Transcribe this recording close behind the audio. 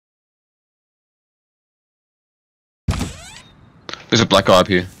There's a black guy up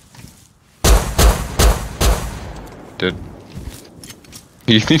here. Dead.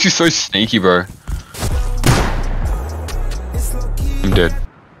 You think he's so sneaky, bro? I'm dead.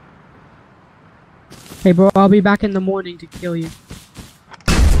 Hey bro, I'll be back in the morning to kill you.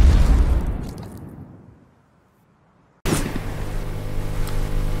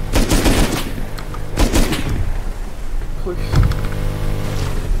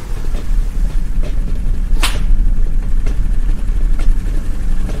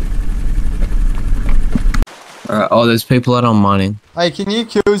 Alright, oh, there's people out on mining. Hey, can you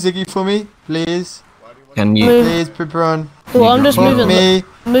kill Ziggy for me, please? Can you? Please, Pipron. Well, I'm just Fuck moving. me,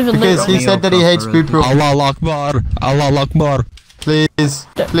 because he said that he hates Pipron. Allah Akbar! Allah Akbar! Please,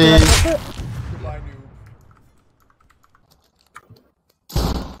 please.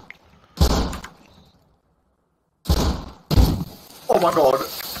 Oh my god!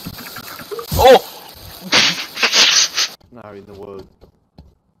 Oh! No, in the world.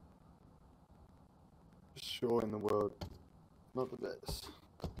 Sure, in the world. Not the best.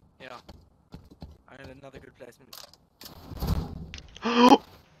 Yeah. I had another good placement.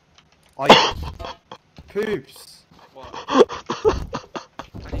 I poops. What? I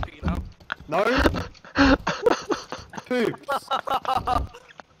need to pick it up. No. Poops.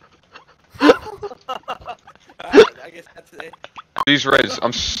 I guess that's it. These reds,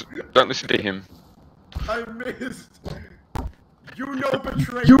 don't listen to him. I missed. You know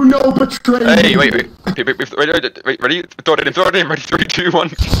betray. You know betray. Hey, wait. Ready? Throw it in. Ready? 3, 2, 1.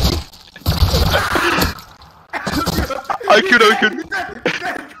 I could.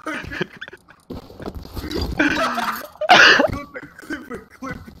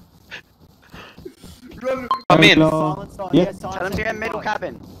 Come in. Yeah. Tell them to get middle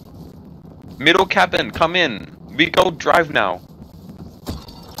cabin. Middle cabin, come in. We go drive now.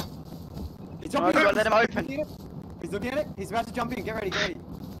 He's no, let him open. He's looking at it. He's about to jump in. Get ready.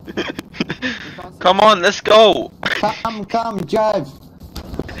 Come on, let's go. Come, drive.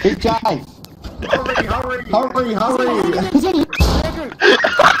 Big drive. Hurry.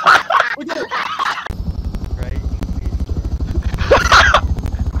 We did it.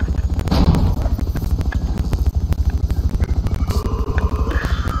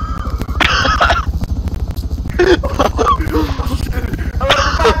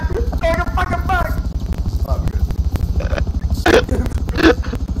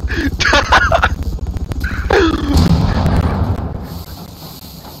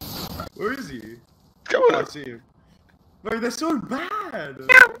 Where is he? Come on. I see him. Wait, they're so bad.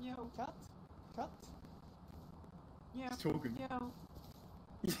 Meow, cut. Meow. He's talking. Meow.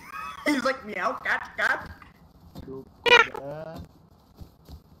 He's like meow, cat.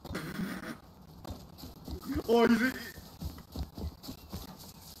 Oh, he's a...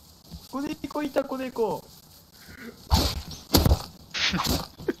 こでこいたこでこ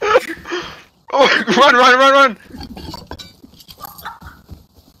Oh, run!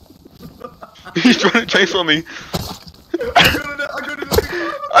 He's trying to chase on me.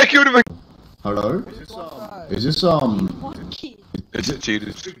 I killed him. Hello? Is this Is it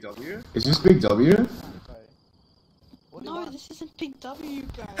cheated? Big W? Is this Big W? No, this isn't Big W,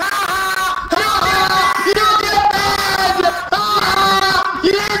 bro.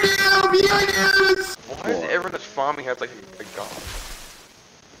 Why does everyone that's farming have like a gun?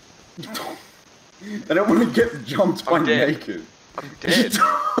 I don't want to get jumped by naked. I'm dead.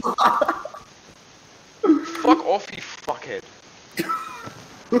 Fuck off, you fuckhead.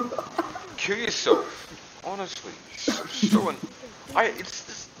 Kill yourself. Honestly. It's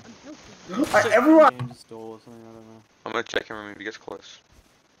just... Everyone! I'm gonna check him when he gets close.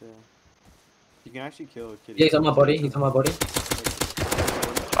 Yeah. You can actually kill a kitty. Yeah, he's on my body.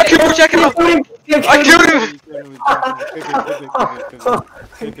 I killed him! Check him out! I killed him!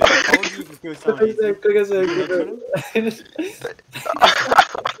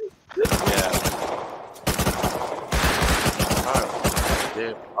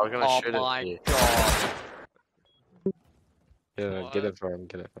 Dude, I was gonna shoot my it. god. Yeah, get it for him.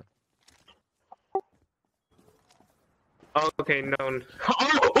 Oh, okay, known.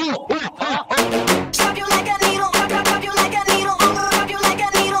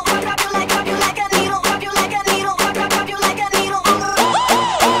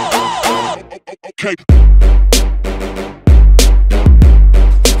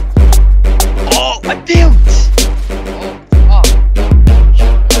 Oh, I damn!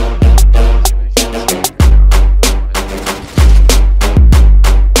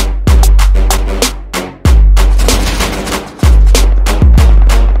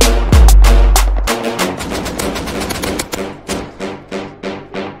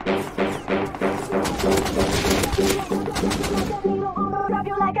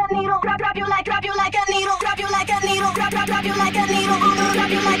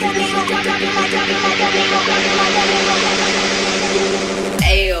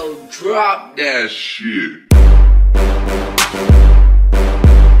 Drop that shit.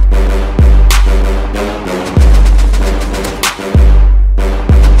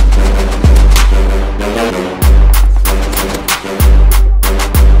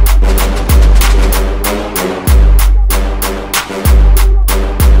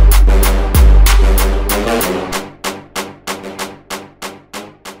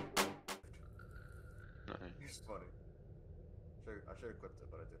 It's funny. I should have clipped it,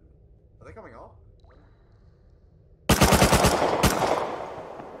 but I didn't. Are they coming off?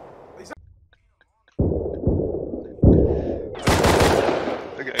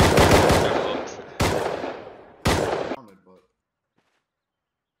 Okay.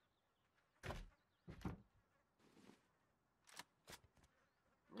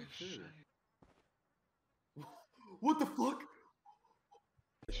 What the fuck?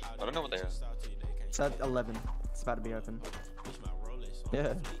 I don't know what they are. It's at 11. It's about to be open.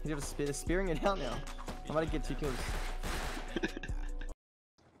 Yeah, he's got a spear. They're spearing it out now. I'm about to get 2 kills.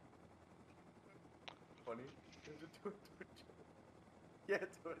 Funny. Yeah,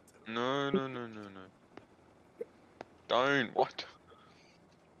 do it. No. Don't. What?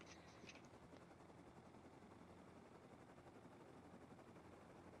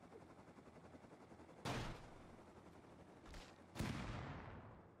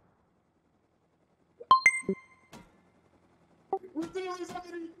 We didn't lose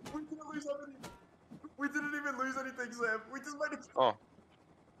anything. We didn't even lose anything, Sam. We just made it. Oh.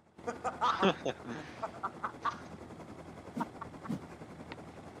 I'm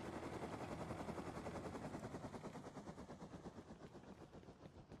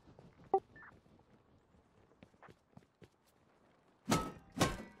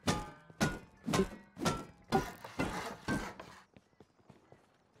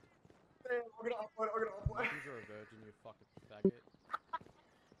gonna upload. You're a virgin, you fucking faggot.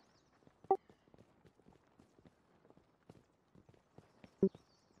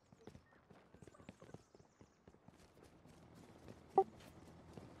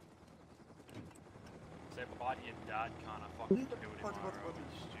 Say bye to your dad, can't I fucking do it in my room,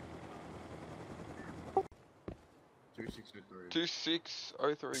 you stupid.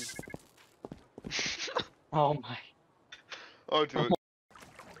 2603. Oh my. I'll do it.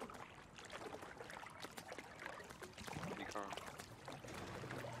 You can't.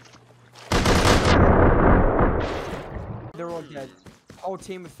 They're all dead. Whole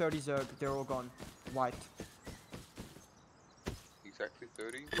team of 30 Zerg, they're all gone. White. Exactly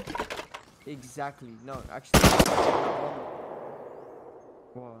 30? Exactly. No, actually.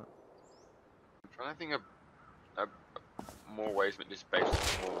 What? I'm trying to think of more ways to make this base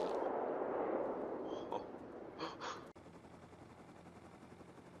more.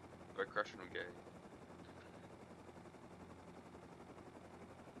 By crashing on gay.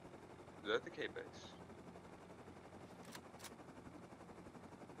 Is that the K base?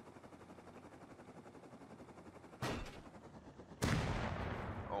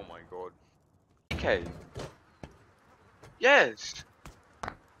 Oh my god. AK! Yes!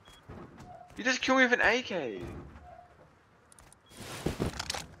 You just killed me with an AK!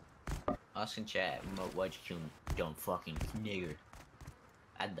 Asking chat, why'd you kill him? Dumb fucking nigger.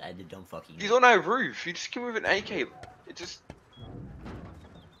 I did dumb fucking. He's on our roof. You just killed me with an AK. It just.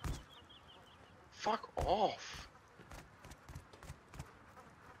 Fuck off.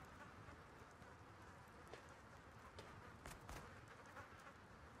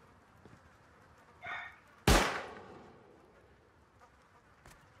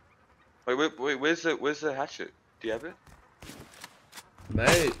 Wait, where's the hatchet? Do you have it?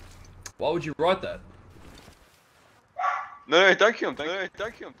 Mate, why would you write that? No, don't kill him.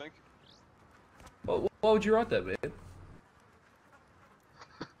 Don't kill him. Thank you. Why would you write that, man?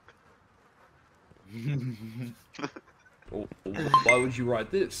 Why would you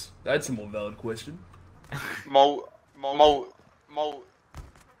write this? That's a more valid question. Mole.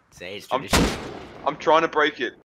 Say it's tradition. I'm trying to break it.